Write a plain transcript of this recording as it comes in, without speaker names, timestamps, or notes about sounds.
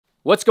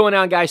What's going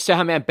on, guys?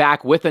 Cejaman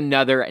back with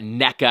another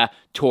Neca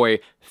toy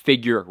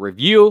figure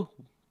review.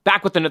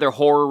 Back with another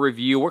horror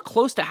review. We're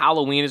close to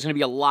Halloween. There's going to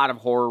be a lot of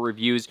horror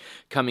reviews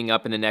coming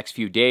up in the next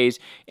few days.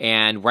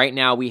 And right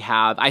now we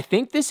have, I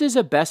think this is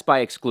a Best Buy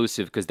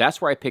exclusive because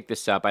that's where I picked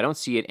this up. I don't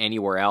see it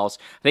anywhere else.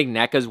 I think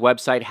Neca's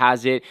website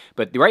has it.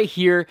 But right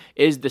here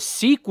is the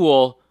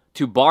sequel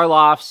to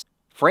Barloff's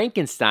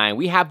Frankenstein.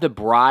 We have The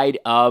Bride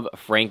of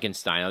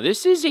Frankenstein. Now,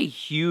 this is a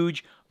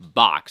huge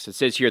box. It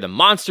says here, the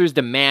monsters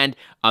demand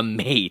a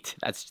mate.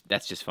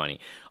 That's just funny.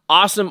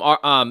 Awesome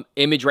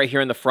image right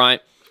here in the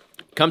front.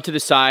 Come to the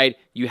side,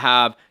 you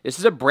have, this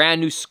is a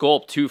brand new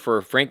sculpt too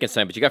for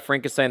Frankenstein, but you got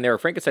Frankenstein there,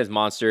 Frankenstein's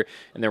monster,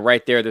 and then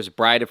right there, there's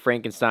Bride of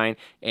Frankenstein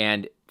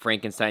and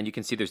Frankenstein. You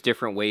can see there's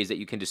different ways that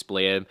you can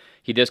display him.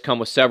 He does come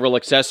with several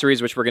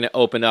accessories, which we're going to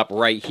open up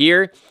right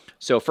here.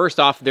 So first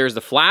off, there's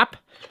the flap,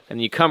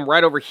 and you come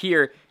right over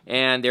here,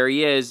 and there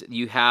he is.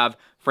 You have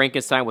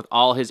Frankenstein with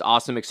all his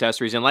awesome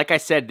accessories. And like I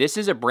said, this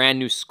is a brand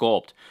new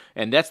sculpt.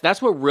 And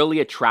that's what really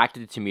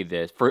attracted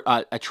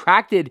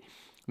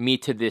me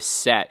to this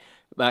set.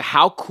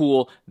 How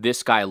cool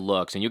this guy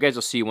looks. And you guys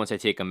will see once I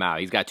take him out.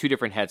 He's got two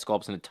different head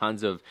sculpts and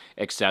tons of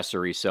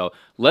accessories. So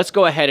let's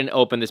go ahead and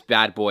open this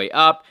bad boy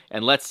up,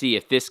 and let's see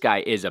if this guy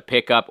is a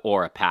pickup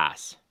or a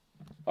pass.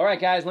 All right,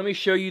 guys, let me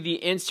show you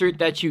the insert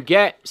that you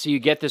get. So you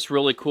get this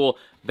really cool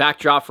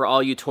backdrop for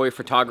all you toy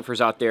photographers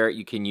out there.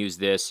 You can use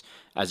this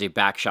as a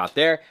back shot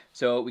there.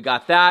 So we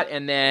got that,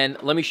 and then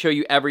let me show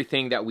you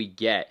everything that we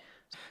get.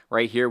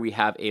 Right here we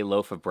have a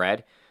loaf of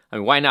bread. I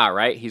mean, why not,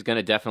 right? He's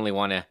gonna definitely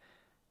wanna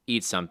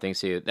eat something,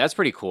 so that's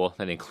pretty cool.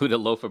 That include a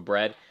loaf of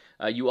bread.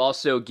 You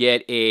also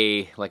get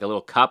a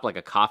little cup, like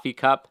a coffee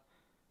cup.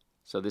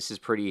 So this is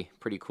pretty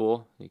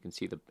cool. You can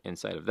see the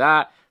inside of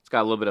that. It's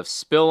got a little bit of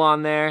spill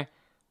on there.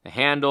 The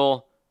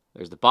handle,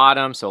 there's the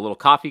bottom, so a little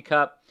coffee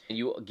cup. And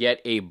you get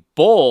a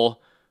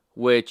bowl,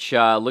 which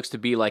looks to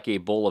be like a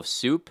bowl of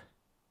soup.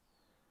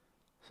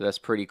 So that's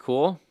pretty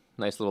cool.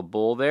 Nice little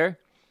bowl there.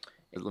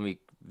 Let me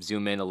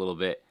zoom in a little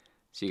bit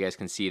so you guys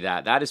can see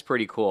that. That is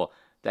pretty cool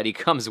that he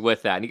comes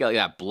with that. And you got like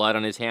that blood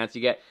on his hands.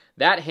 You get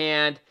that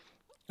hand.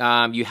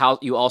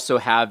 You also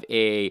have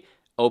a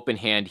open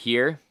hand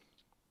here.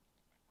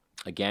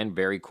 Again,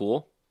 very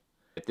cool.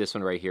 This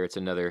one right here, it's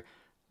another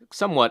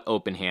somewhat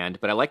open hand,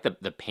 but I like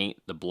the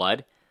paint, the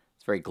blood.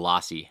 It's very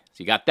glossy.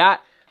 So you got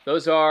that.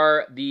 Those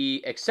are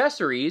the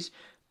accessories,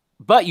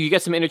 but you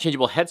get some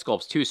interchangeable head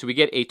sculpts too. So we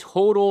get a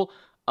total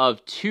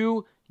of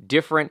 2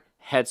 different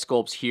head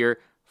sculpts here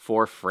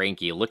for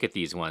Frankie. Look at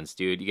these ones,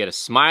 dude. You get a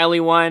smiley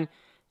one,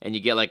 and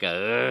you get like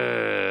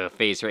a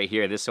face right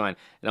here. This one,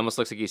 it almost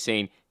looks like he's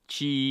saying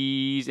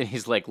cheese, and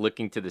he's like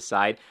looking to the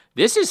side.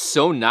 This is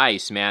so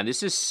nice, man.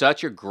 This is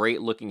such a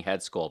great looking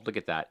head sculpt. Look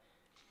at that.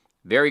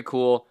 Very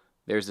cool.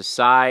 There's the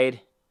side.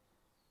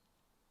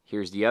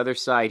 Here's the other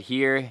side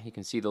here. You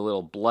can see the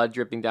little blood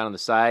dripping down on the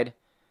side.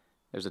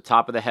 There's the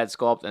top of the head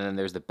sculpt, and then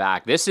there's the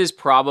back. This is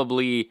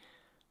probably,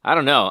 I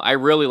don't know. I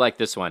really like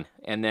this one.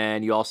 And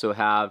then you also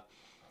have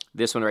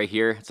this one right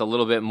here. It's a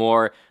little bit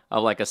more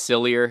of like a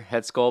sillier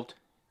head sculpt.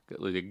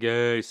 Look at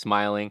guy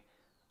smiling.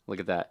 Look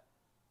at that.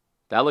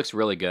 That looks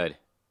really good.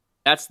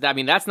 I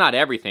mean, that's not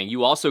everything.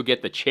 You also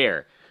get the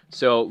chair.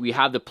 So we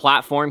have the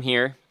platform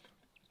here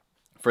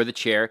for the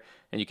chair,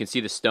 and you can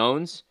see the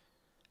stones.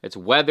 It's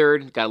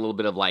weathered, got a little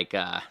bit of like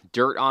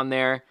dirt on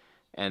there,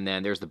 and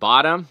then there's the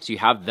bottom. So you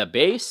have the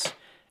base,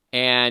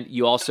 and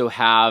you also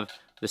have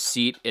the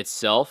seat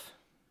itself.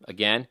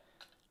 Again,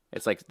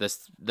 it's like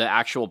this, the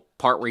actual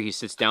part where he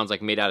sits down is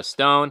like made out of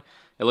stone.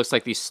 It looks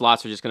like these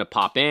slots are just gonna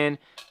pop in.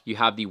 You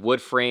have the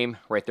wood frame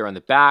right there on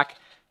the back,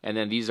 and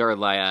then these are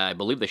like, I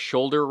believe the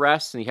shoulder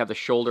rests, and you have the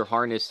shoulder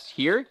harness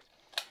here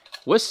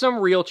with some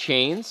real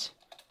chains,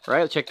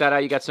 right? Check that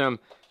out. You got some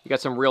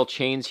real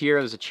chains here.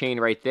 There's a chain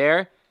right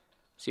there.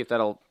 See if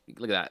that'll,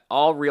 look at that.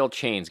 All real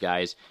chains,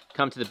 guys.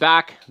 Come to the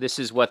back. This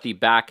is what the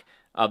back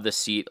of the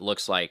seat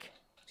looks like.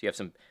 So you have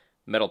some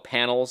metal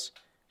panels.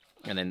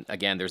 And then,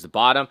 again, there's the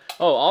bottom.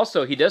 Oh,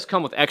 also, he does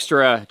come with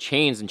extra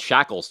chains and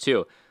shackles,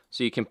 too.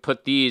 So you can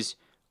put these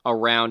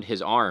around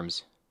his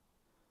arms.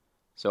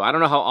 So I don't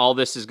know how all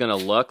this is going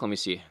to look. Let me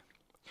see.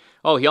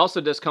 Oh, he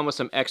also does come with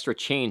some extra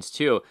chains,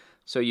 too.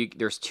 So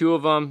there's 2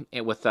 of them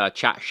with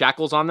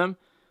shackles on them.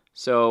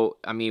 So,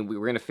 I mean, we're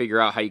going to figure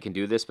out how you can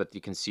do this, but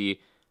you can see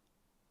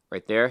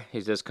right there, he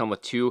does come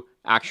with 2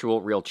 actual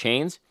real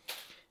chains.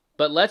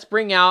 But let's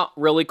bring out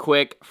really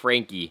quick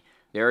Frankie.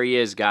 There he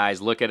is,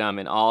 guys. Look at him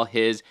in all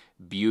his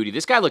beauty.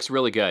 This guy looks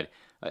really good.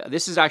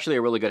 This is actually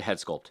a really good head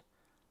sculpt.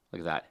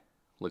 Look at that.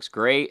 Looks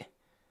great.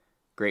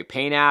 Great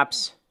paint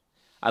apps.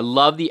 I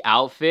love the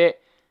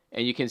outfit,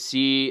 and you can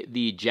see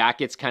the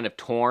jacket's kind of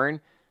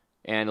torn,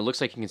 and it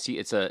looks like you can see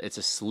it's a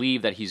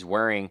sleeve that he's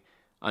wearing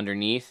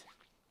underneath.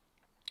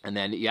 And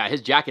then, yeah,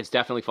 his jacket's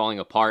definitely falling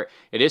apart.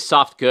 It is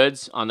soft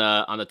goods on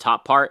the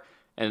top part,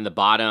 and the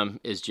bottom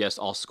is just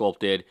all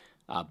sculpted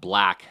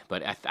black.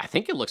 But I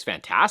think it looks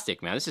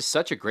fantastic, man. This is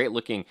such a great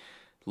looking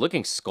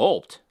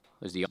sculpt.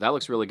 That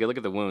looks really good. Look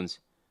at the wounds.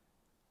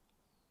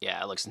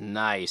 Yeah, it looks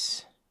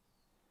nice.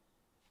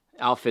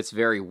 Outfit's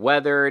very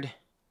weathered.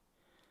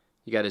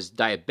 You got his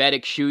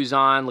diabetic shoes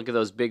on. Look at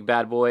those big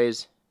bad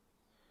boys.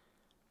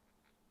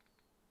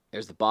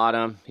 There's the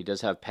bottom. He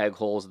does have peg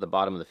holes at the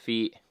bottom of the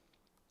feet.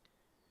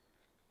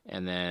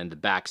 And then the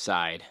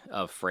backside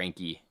of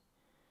Frankie.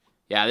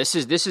 Yeah, this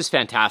is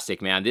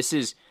fantastic, man.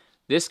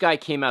 This guy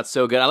came out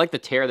so good. I like the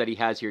tear that he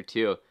has here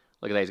too.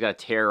 Look at that. He's got a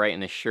tear right in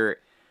the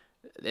shirt.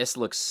 This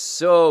looks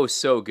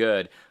so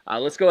good.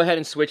 Let's go ahead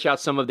and switch out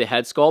some of the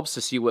head sculpts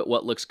to see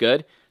what looks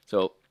good.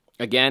 So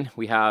again,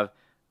 we have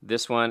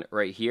this one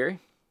right here,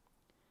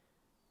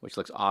 which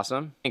looks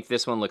awesome. I think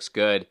this one looks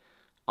good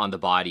on the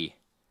body.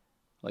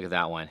 Look at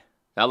that one.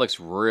 That looks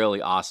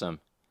really awesome.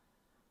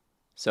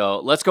 So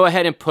let's go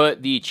ahead and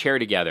put the chair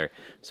together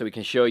so we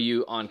can show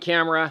you on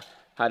camera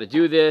how to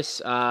do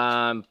this.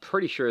 I'm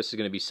pretty sure this is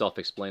going to be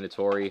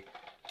self-explanatory.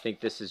 I think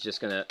this is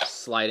just going to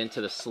slide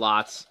into the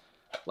slots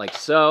like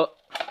so.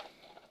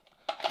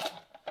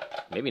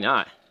 Maybe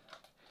not.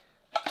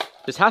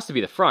 This has to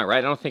be the front, right?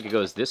 I don't think it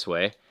goes this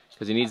way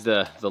because he needs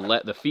the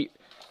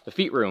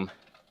feet room.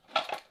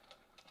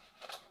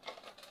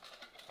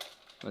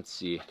 Let's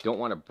see. Don't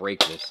want to break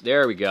this.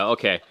 There we go.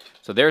 Okay.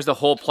 So there's the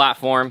whole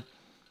platform.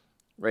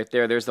 Right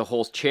there. There's the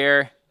whole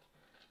chair.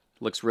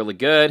 Looks really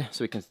good.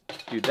 So we can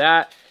do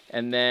that.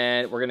 And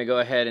then we're going to go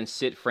ahead and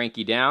sit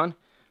Frankie down.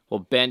 We'll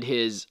bend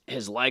his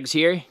legs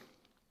here.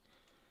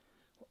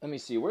 Let me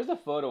see. Where's the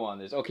photo on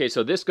this? Okay,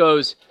 so this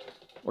goes...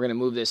 We're going to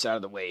move this out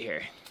of the way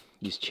here.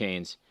 These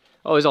chains.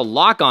 Oh, there's a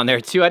lock on there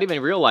too. I didn't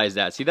even realize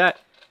that. See that?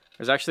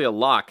 There's actually a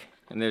lock.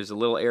 And there's a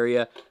little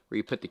area where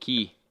you put the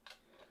key.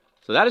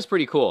 So that is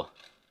pretty cool.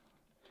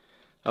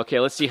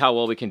 Okay, let's see how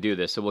well we can do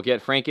this. So we'll get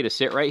Frankie to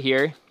sit right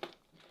here.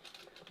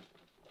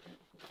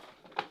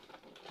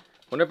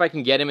 Wonder if I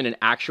can get him in an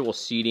actual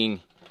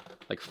seating,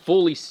 like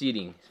fully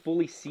seated.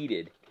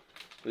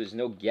 There's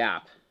no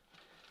gap.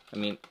 I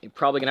mean, you're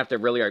probably going to have to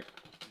really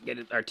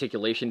get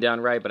articulation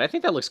down right, but I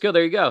think that looks good.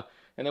 There you go.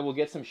 And then we'll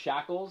get some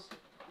shackles.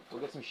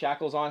 We'll get some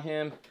shackles on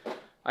him.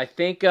 I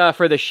think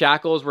for the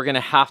shackles, we're going to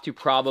have to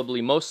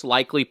probably most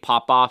likely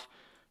pop off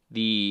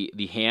the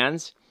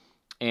hands.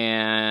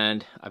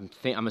 And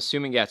I'm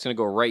assuming, yeah, it's going to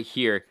go right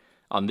here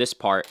on this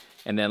part.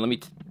 And then let me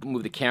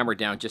move the camera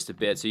down just a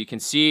bit. So you can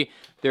see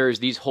there's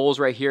these holes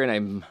right here.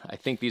 And I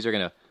think these are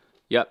going to,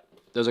 yep,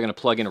 those are going to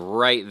plug in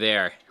right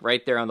there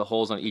on the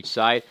holes on each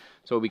side.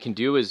 So what we can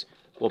do is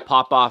we'll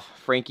pop off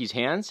Frankie's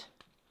hands.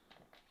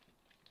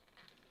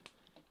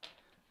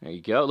 There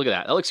you go. Look at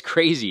that. That looks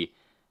crazy.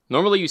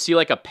 Normally you see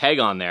like a peg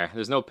on there.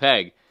 There's no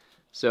peg.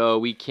 So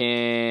we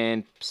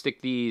can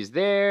stick these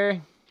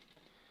there.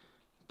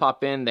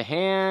 Pop in the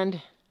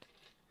hand.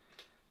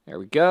 There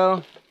we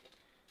go.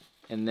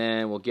 And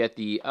then we'll get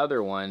the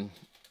other one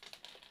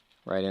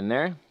right in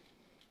there.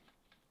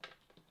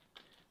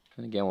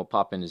 And again, we'll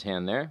pop in his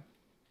hand there.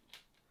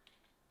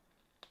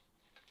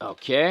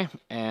 Okay,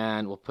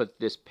 and we'll put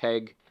this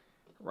peg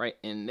right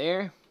in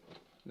there, in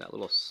that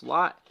little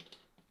slot.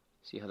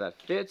 See how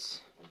that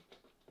fits.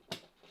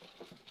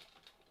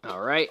 All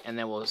right, and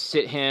then we'll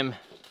sit him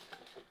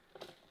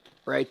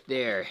right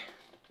there.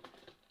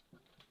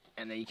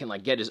 And then you can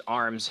like get his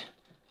arms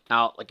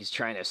out like he's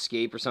trying to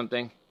escape or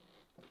something.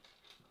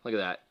 Look at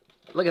that.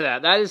 Look at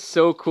that. That is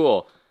so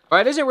cool. All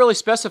right, it doesn't really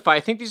specify. I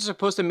think these are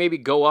supposed to maybe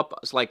go up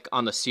like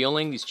on the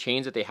ceiling, these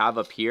chains that they have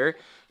up here.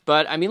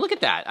 But, I mean, look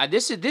at that.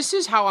 This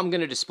is how I'm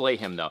going to display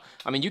him, though.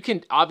 I mean, you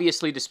can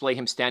obviously display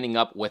him standing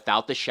up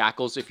without the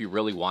shackles if you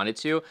really wanted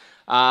to.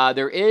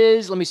 There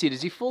is, let me see,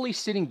 is he fully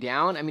sitting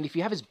down? I mean, if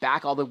you have his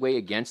back all the way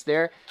against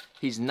there,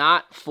 he's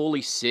not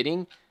fully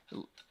sitting.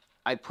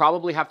 I'd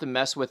probably have to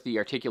mess with the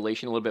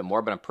articulation a little bit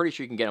more, but I'm pretty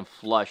sure you can get him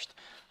flushed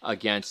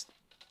against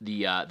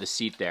the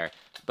seat there.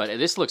 But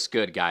this looks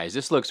good, guys.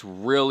 This looks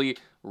really,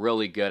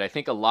 really good. I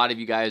think a lot of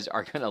you guys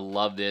are going to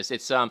love this.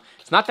 It's not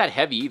that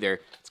heavy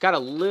either. It's got a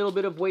little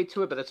bit of weight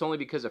to it, but that's only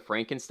because of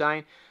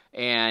Frankenstein.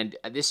 And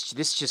this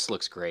just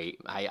looks great.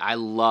 I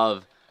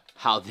love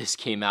how this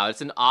came out.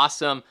 It's an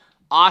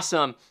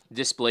awesome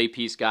display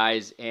piece,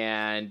 guys.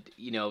 And,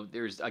 you know,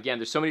 there's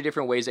so many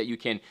different ways that you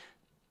can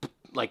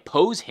like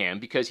pose him,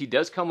 because he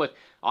does come with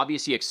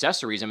obviously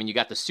accessories. I mean, you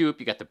got the soup,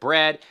 you got the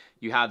bread,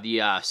 you have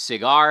the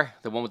cigar,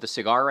 the one with the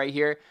cigar right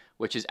here,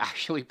 which is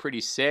actually pretty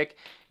sick.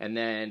 And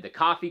then the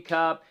coffee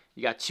cup.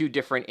 You got two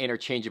different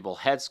interchangeable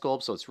head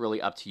sculpts, so it's really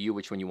up to you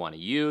which one you want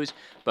to use.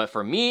 But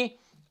for me,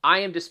 I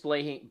am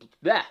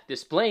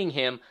displaying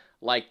him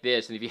like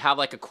this. And if you have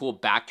like a cool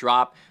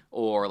backdrop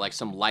or like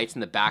some lights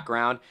in the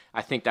background,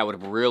 I think that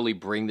would really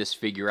bring this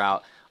figure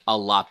out a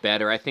lot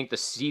better. I think the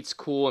seat's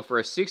cool, and for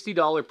a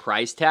 $60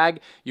 price tag,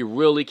 you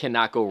really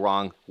cannot go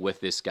wrong with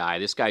this guy.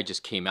 This guy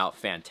just came out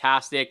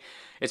fantastic.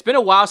 It's been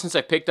a while since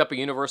I picked up a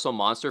Universal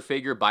Monster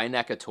figure by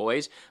Neca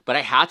Toys, but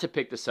I had to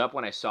pick this up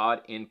when I saw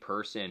it in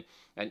person.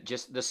 And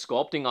just the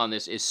sculpting on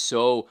this is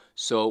so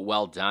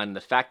well done. The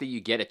fact that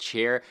you get a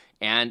chair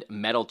and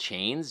metal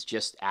chains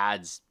just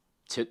adds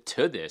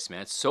to this,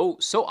 man. It's so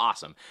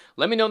awesome.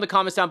 Let me know in the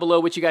comments down below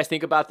what you guys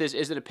think about this.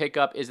 Is it a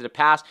pickup? Is it a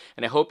pass?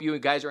 And I hope you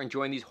guys are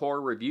enjoying these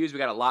horror reviews. We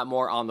got a lot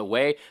more on the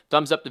way.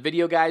 Thumbs up the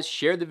video, guys.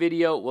 Share the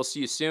video. We'll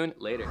see you soon.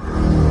 Later.